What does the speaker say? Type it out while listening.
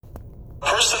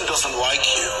doesn't like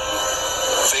you,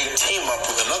 they team up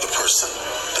with another person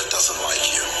that doesn't like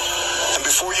you. And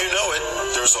before you know it,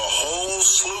 there's a whole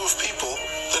slew of people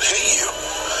that hate you.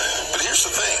 But here's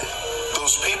the thing.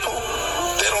 Those people,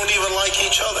 they don't even like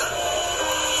each other.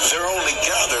 They're only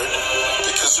gathered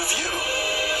because of you.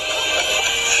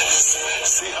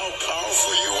 See how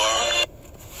powerful you are?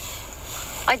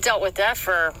 I dealt with that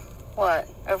for,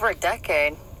 over a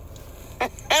decade.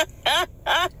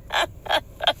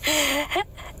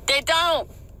 They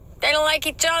don't like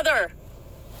each other.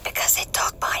 Because they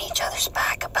talk behind each other's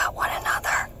back about one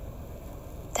another.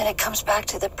 Then it comes back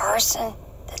to the person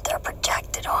that they're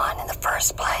projected on in the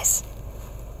first place.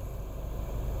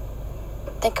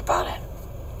 Think about it.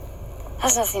 It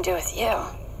has nothing to do with you.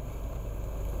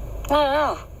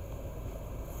 No.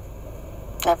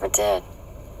 Never did.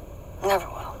 Never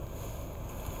will.